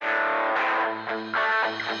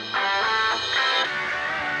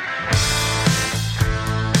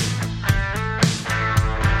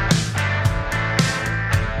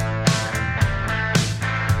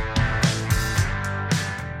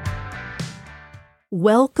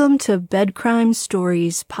Welcome to Bed Crime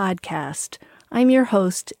Stories podcast. I'm your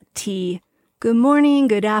host, T. Good morning,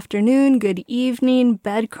 good afternoon, good evening,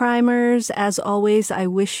 bed crimers. As always, I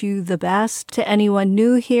wish you the best. To anyone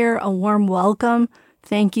new here, a warm welcome.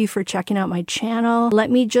 Thank you for checking out my channel. Let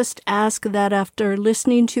me just ask that after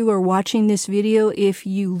listening to or watching this video, if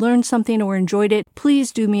you learned something or enjoyed it,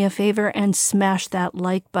 please do me a favor and smash that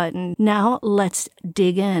like button. Now, let's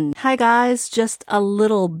dig in. Hi guys, just a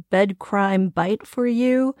little bed crime bite for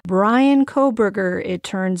you. Brian Kohberger, it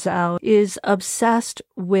turns out, is obsessed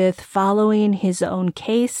with following his own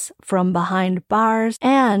case from behind bars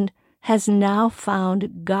and has now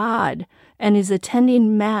found God and is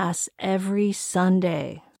attending Mass every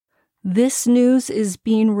Sunday. This news is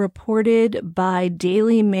being reported by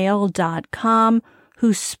DailyMail.com,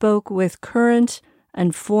 who spoke with current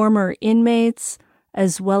and former inmates,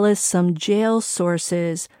 as well as some jail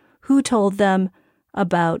sources who told them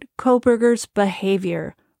about Kohberger's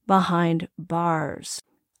behavior behind bars.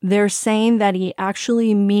 They're saying that he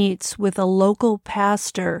actually meets with a local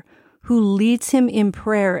pastor who leads him in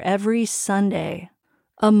prayer every Sunday.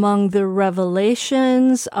 Among the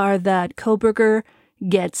revelations are that Kohberger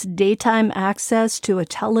gets daytime access to a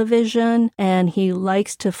television and he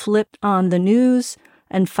likes to flip on the news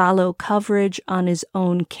and follow coverage on his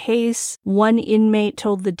own case. One inmate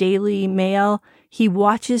told the Daily Mail he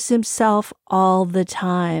watches himself all the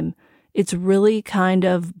time. It's really kind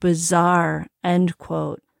of bizarre, end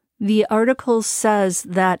quote. The article says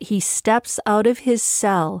that he steps out of his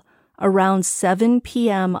cell around 7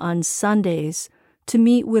 p.m. on Sundays to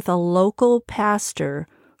meet with a local pastor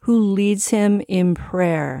who leads him in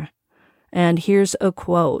prayer. And here's a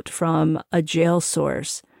quote from a jail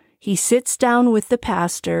source. He sits down with the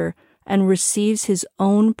pastor and receives his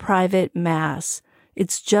own private mass.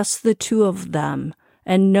 It's just the two of them.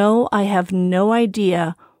 And no, I have no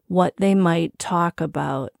idea what they might talk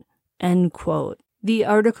about. End quote. The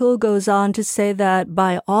article goes on to say that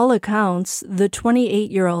by all accounts, the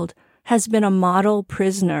 28-year-old has been a model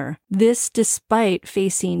prisoner. This despite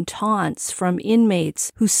facing taunts from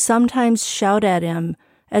inmates who sometimes shout at him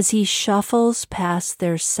as he shuffles past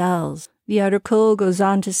their cells. The article goes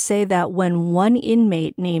on to say that when one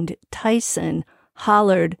inmate named Tyson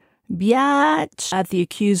hollered "Biatch" at the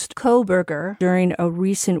accused Kohberger during a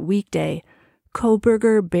recent weekday,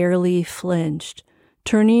 Kohberger barely flinched,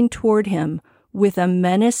 turning toward him with a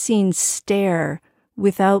menacing stare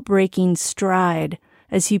without breaking stride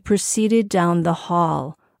as he proceeded down the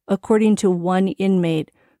hall, according to one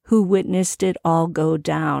inmate who witnessed it all go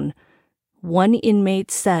down. One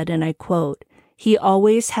inmate said, and I quote, "He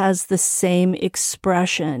always has the same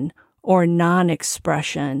expression or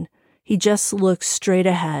non-expression. He just looks straight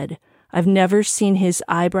ahead. I've never seen his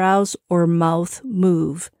eyebrows or mouth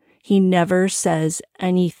move. He never says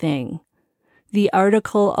anything." The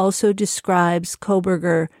article also describes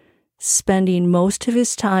Kohberger spending most of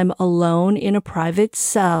his time alone in a private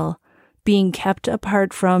cell, being kept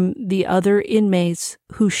apart from the other inmates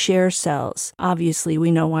who share cells. Obviously, we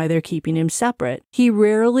know why they're keeping him separate. He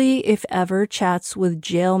rarely, if ever, chats with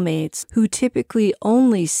jailmates who typically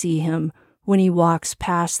only see him when he walks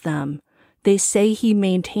past them. They say he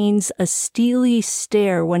maintains a steely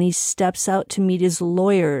stare when he steps out to meet his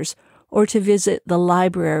lawyers or to visit the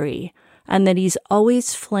library, and that he's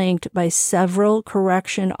always flanked by several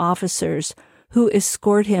correction officers who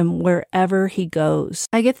escort him wherever he goes.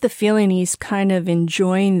 I get the feeling he's kind of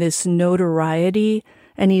enjoying this notoriety,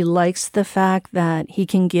 and he likes the fact that he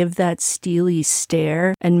can give that steely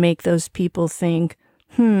stare and make those people think,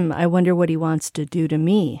 I wonder what he wants to do to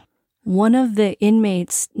me. One of the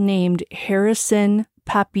inmates, named Harrison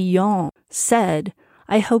Papillon, said,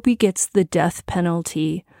 "I hope he gets the death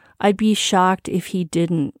penalty. I'd be shocked if he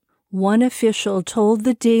didn't." One official told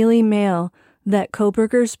the Daily Mail that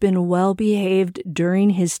Kohberger's been well-behaved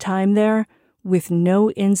during his time there with no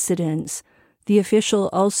incidents. The official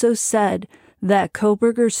also said that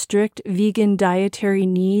Kohberger's strict vegan dietary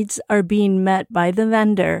needs are being met by the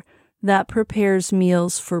vendor that prepares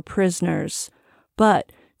meals for prisoners.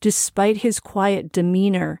 But despite his quiet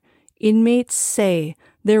demeanor, inmates say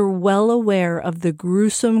they're well aware of the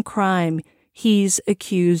gruesome crime he's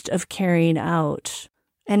accused of carrying out.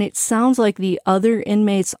 And it sounds like the other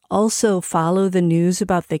inmates also follow the news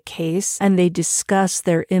about the case, and they discuss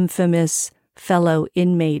their infamous fellow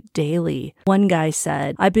inmate daily. One guy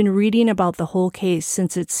said, "I've been reading about the whole case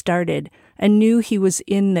since it started and knew he was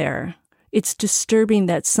in there. It's disturbing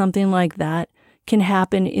that something like that can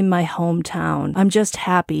happen in my hometown. I'm just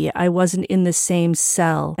happy I wasn't in the same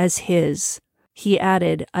cell as his." He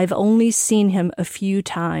added, "I've only seen him a few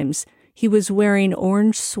times. He was wearing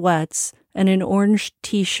orange sweats and an orange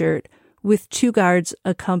t-shirt with 2 guards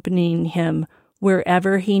accompanying him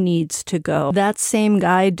wherever he needs to go. That same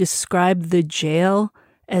guy described the jail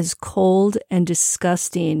as cold and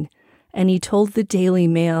disgusting, and he told the Daily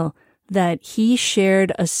Mail that he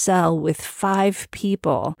shared a cell with 5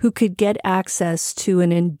 people who could get access to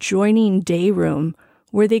an adjoining day room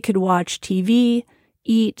where they could watch TV,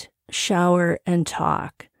 eat, shower, and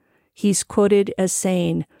talk. He's quoted as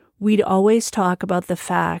saying, "We'd always talk about the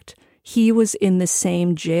fact he was in the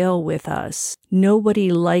same jail with us. Nobody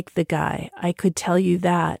liked the guy, I could tell you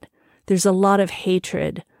that. There's a lot of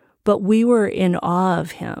hatred, but we were in awe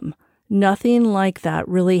of him. Nothing like that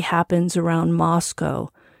really happens around Moscow.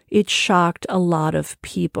 It shocked a lot of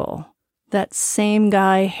people." That same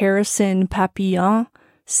guy, Harrison Papillon,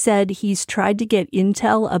 said he's tried to get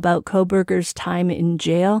intel about Kohberger's time in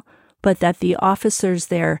jail, but that the officers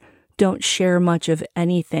there don't share much of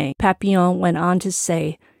anything. Papillon went on to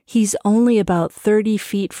say, "He's only about 30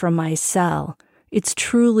 feet from my cell. It's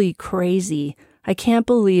truly crazy. I can't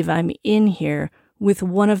believe I'm in here with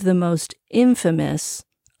one of the most infamous,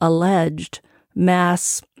 alleged,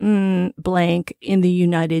 mass blank in the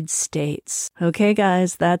United States." Okay,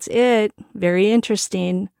 guys, that's it. Very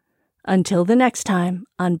interesting. Until the next time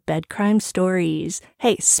on Bed Crime Stories.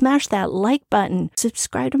 Hey, smash that like button.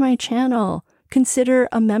 Subscribe to my channel. Consider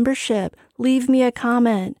a membership. Leave me a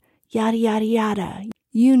comment. Yada, yada, yada.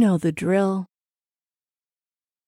 You know the drill.